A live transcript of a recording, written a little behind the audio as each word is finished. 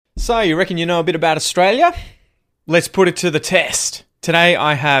So, you reckon you know a bit about Australia? Let's put it to the test. Today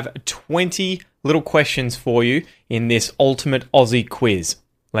I have 20 little questions for you in this ultimate Aussie quiz.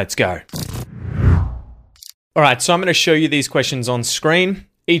 Let's go. Alright, so I'm going to show you these questions on screen.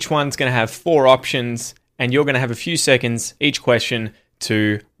 Each one's going to have 4 options, and you're going to have a few seconds each question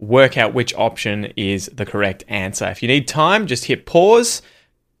to work out which option is the correct answer. If you need time, just hit pause.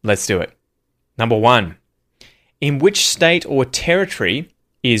 Let's do it. Number 1. In which state or territory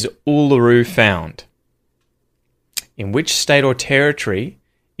is Uluru found? In which state or territory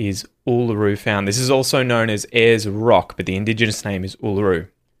is Uluru found? This is also known as Ayers Rock, but the indigenous name is Uluru.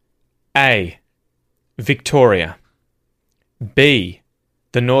 A. Victoria. B.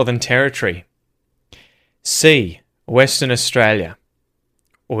 The Northern Territory. C. Western Australia.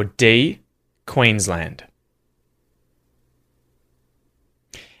 Or D. Queensland.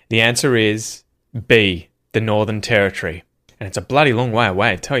 The answer is B. The Northern Territory. And it's a bloody long way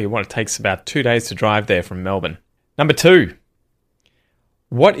away. I tell you what, it takes about 2 days to drive there from Melbourne. Number 2.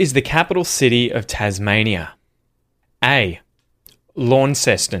 What is the capital city of Tasmania? A.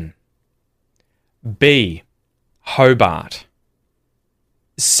 Launceston. B. Hobart.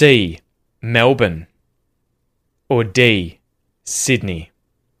 C. Melbourne. Or D. Sydney.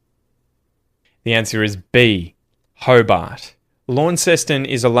 The answer is B. Hobart. Launceston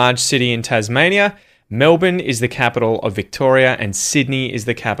is a large city in Tasmania. Melbourne is the capital of Victoria, and Sydney is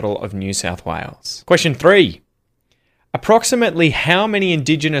the capital of New South Wales. Question 3. Approximately how many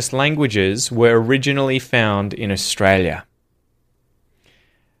Indigenous languages were originally found in Australia?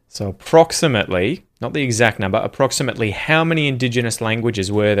 So approximately, not the exact number, approximately how many Indigenous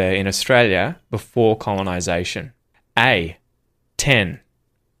languages were there in Australia before colonisation? A. 10.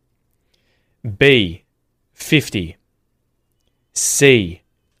 B. 50. C.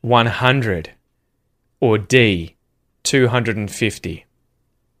 100. Or D. 250.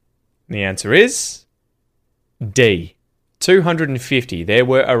 The answer is D. 250. There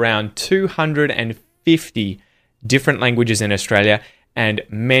were around 250 different languages in Australia and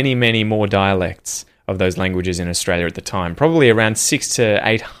many, many more dialects of those languages in Australia at the time. Probably around 600 to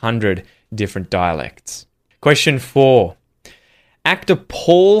 800 different dialects. Question 4. Actor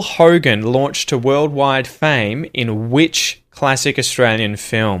Paul Hogan launched to worldwide fame in which classic Australian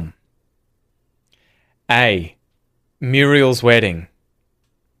film? A. Muriel's Wedding.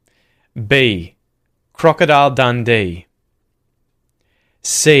 B. Crocodile Dundee.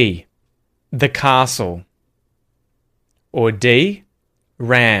 C. The Castle. Or D.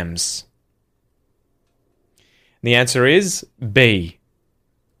 Rams. The answer is B.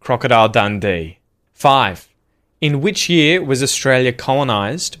 Crocodile Dundee. 5. In which year was Australia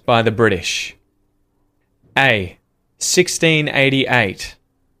colonised by the British? A. 1688.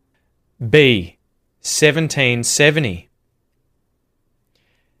 B. 1770.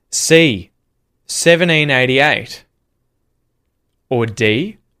 C. 1788. Or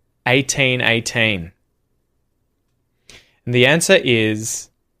D. 1818. And the answer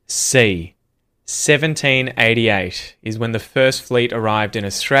is C. 1788 is when the first fleet arrived in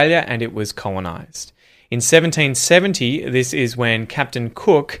Australia and it was colonised. In 1770, this is when Captain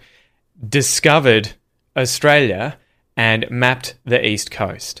Cook discovered Australia and mapped the east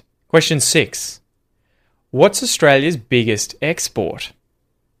coast. Question 6. What's Australia's biggest export?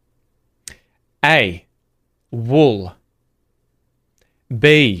 A. Wool.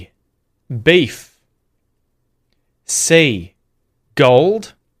 B. Beef. C.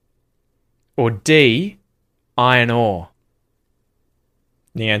 Gold. Or D. Iron ore.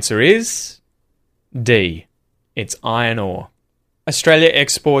 The answer is D. It's iron ore. Australia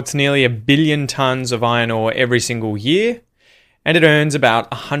exports nearly 1 billion tonnes of iron ore every single year, and it earns about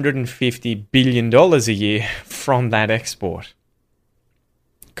 $150 billion a year from that export.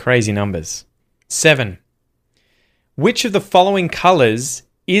 Crazy numbers. 7. Which of the following colours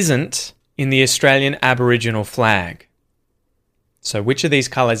isn't in the Australian Aboriginal flag? So which of these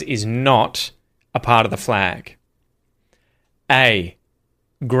colours is not a part of the flag? A.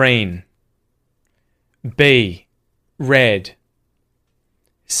 Green. B. Red.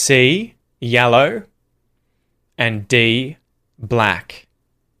 C. Yellow. And D. Black.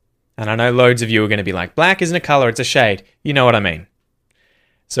 And I know loads of you are going to be like, black isn't a colour, it's a shade. You know what I mean.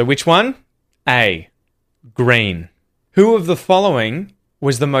 So which one? A. Green. Who of the following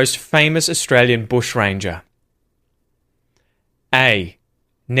was the most famous Australian bushranger? A.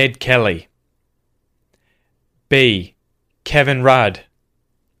 Ned Kelly. B. Kevin Rudd.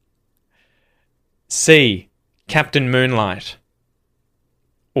 C. Captain Moonlight.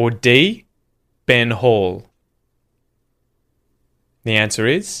 Or D. Ben Hall. The answer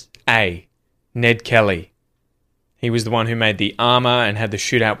is A. Ned Kelly. He was the one who made the armour and had the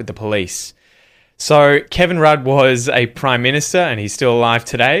shootout with the police. So Kevin Rudd was a Prime Minister, and he's still alive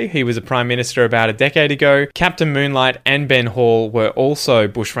today. He was a Prime Minister about a decade ago. Captain Moonlight and Ben Hall were also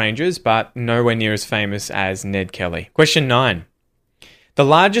bushrangers, but nowhere near as famous as Ned Kelly. Question 9. The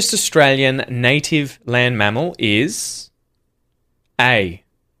largest Australian native land mammal is A.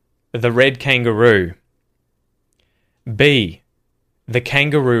 The red kangaroo. B. The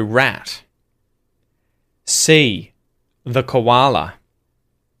kangaroo rat. C. The koala.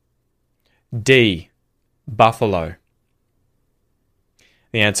 D. Buffalo.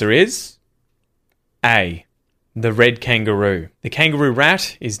 The answer is A. The red kangaroo. The kangaroo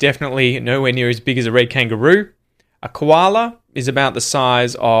rat is definitely nowhere near as big as a red kangaroo. A koala is about the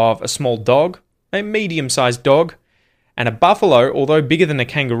size of a small dog, a medium-sized dog. And a buffalo, although bigger than a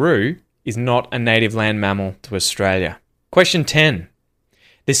kangaroo, is not a native land mammal to Australia. Question 10.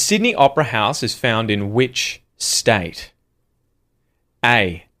 The Sydney Opera House is found in which state?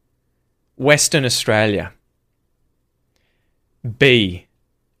 A. Western Australia. B.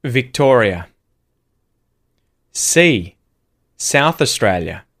 Victoria. C. South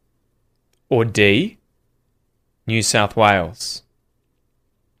Australia. Or D. New South Wales.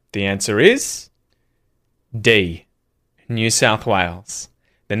 The answer is D. New South Wales.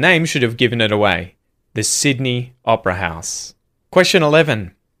 The name should have given it away. The Sydney Opera House. Question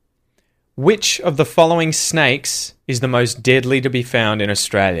 11. Which of the following snakes is the most deadly to be found in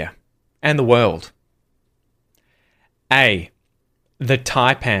Australia and the world? A. The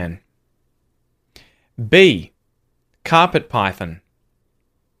taipan. B. Carpet python.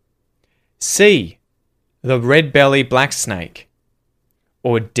 C. The red belly black snake.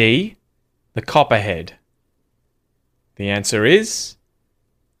 Or D. The copperhead. The answer is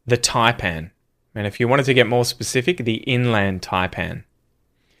the taipan. And if you wanted to get more specific, the inland taipan.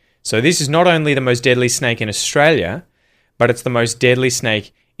 So this is not only the most deadly snake in Australia, but it's the most deadly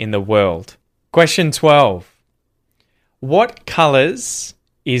snake in the world. Question 12. What colours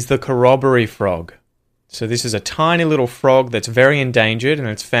is the corroboree frog? So this is a tiny little frog that's very endangered, and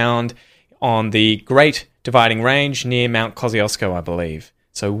it's found on the Great Dividing Range near Mount Kosciuszko, I believe.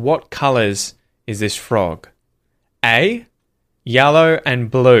 So what colours is this frog? A. Yellow and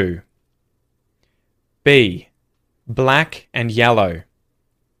blue. B. Black and yellow.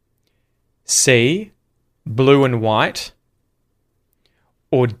 C. Blue and white.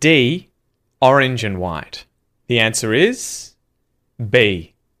 Or D. Orange and white. The answer is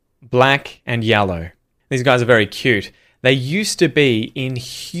B. Black and yellow. These guys are very cute. They used to be in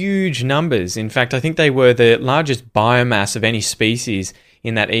huge numbers. In fact, I think they were the largest biomass of any species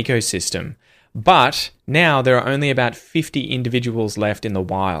in that ecosystem. But now there are only about 50 individuals left in the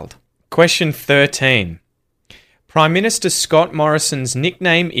wild. Question 13. Prime Minister Scott Morrison's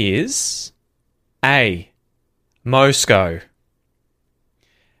nickname is A. Moscow.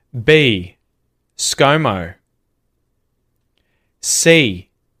 B. ScoMo. C.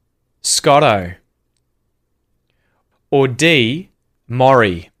 Scotto. Or D.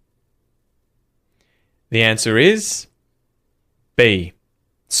 Maury. The answer is B.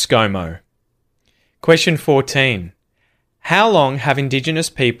 ScoMo. Question 14. How long have Indigenous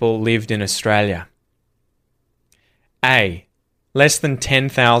people lived in Australia? A. Less than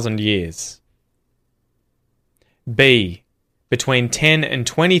 10,000 years. B. Between 10 and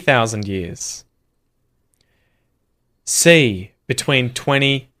 20,000 years. C. Between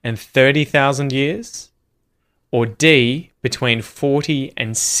 20 and 30,000 years. Or D. Between 40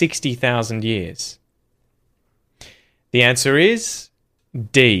 and 60,000 years. The answer is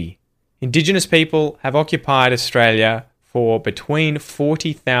D. Indigenous people have occupied Australia for between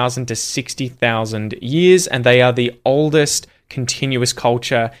 40,000 to 60,000 years, and they are the oldest continuous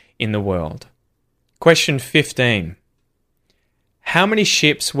culture in the world. Question 15. How many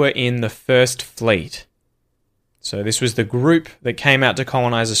ships were in the First Fleet? So this was the group that came out to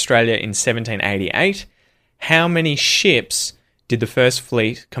colonise Australia in 1788. How many ships did the First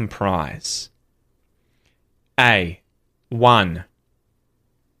Fleet comprise? A. 1.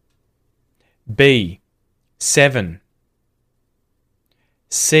 B. 7.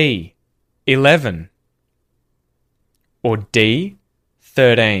 C. 11. Or D.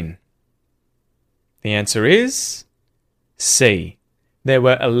 13. The answer is C. There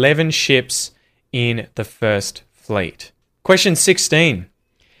were 11 ships in the First Fleet. Question 16.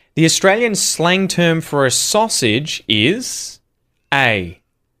 The Australian slang term for a sausage is A.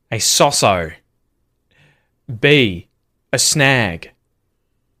 A sosso. B. A snag.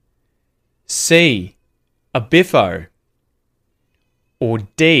 C. A biffo. Or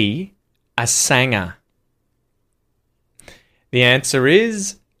D. A sanger. The answer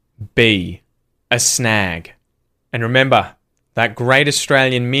is B. A snag. And remember, that great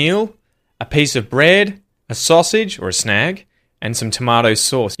Australian meal, a piece of bread, a sausage or a snag, and some tomato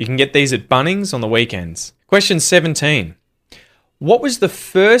sauce. You can get these at Bunnings on the weekends. Question 17. What was the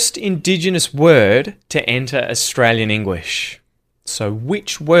first Indigenous word to enter Australian English? So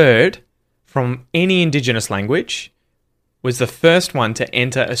which word from any Indigenous language was the first one to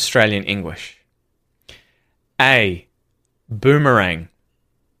enter Australian English? A. Boomerang.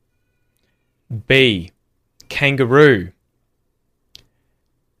 B. Kangaroo.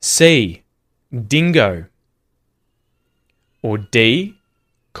 C. Dingo. Or D.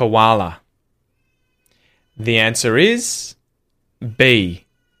 Koala. The answer is B.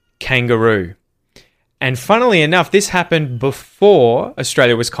 Kangaroo. And funnily enough, this happened before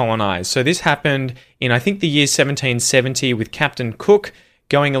Australia was colonised. So this happened in, I think, the year 1770 with Captain Cook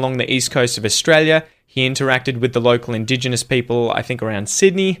going along the east coast of Australia. He interacted with the local Indigenous people, I think around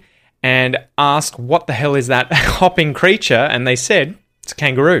Sydney, and asked, what the hell is that hopping creature? And they said, it's a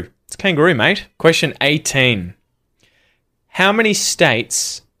kangaroo. It's a kangaroo, mate. Question 18. How many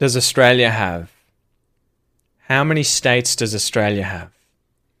states does Australia have? How many states does Australia have?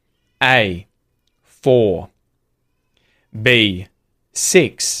 A. 4. B.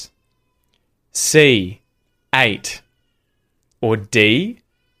 6. C. 8. Or D.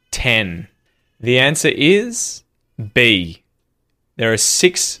 10. The answer is B. There are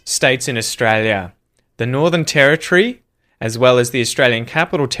 6 states in Australia. The Northern Territory, as well as the Australian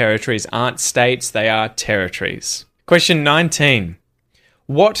Capital Territories, aren't states, they are territories. Question 19.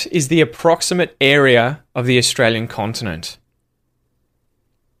 What is the approximate area of the Australian continent?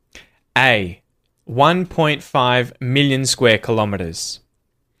 A. 1.5 million square kilometres.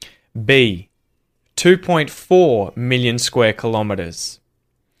 B. 2.4 million square kilometres.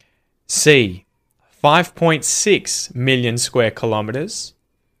 C. 5.6 million square kilometres.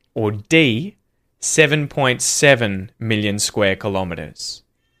 Or D. 7.7 million square kilometres.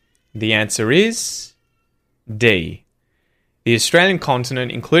 The answer is D. The Australian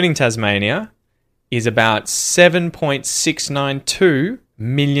continent, including Tasmania, is about 7.692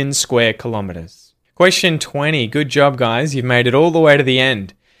 million square kilometres. Question 20. Good job, guys. You've made it all the way to the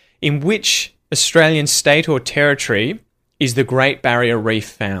end. In which Australian state or territory is the Great Barrier Reef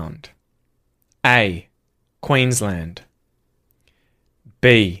found? A. Queensland.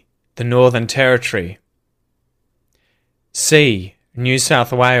 B. The Northern Territory. C. New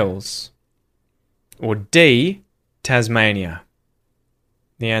South Wales. Or D. Tasmania.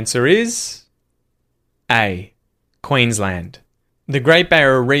 The answer is A. Queensland. The Great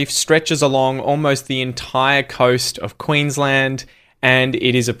Barrier Reef stretches along almost the entire coast of Queensland, and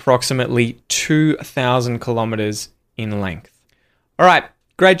it is approximately 2,000 kilometres in length. All right,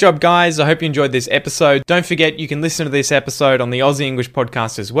 great job, guys. I hope you enjoyed this episode. Don't forget, you can listen to this episode on the Aussie English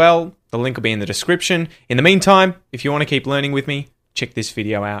podcast as well. The link will be in the description. In the meantime, if you want to keep learning with me, check this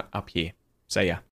video out up here. See ya.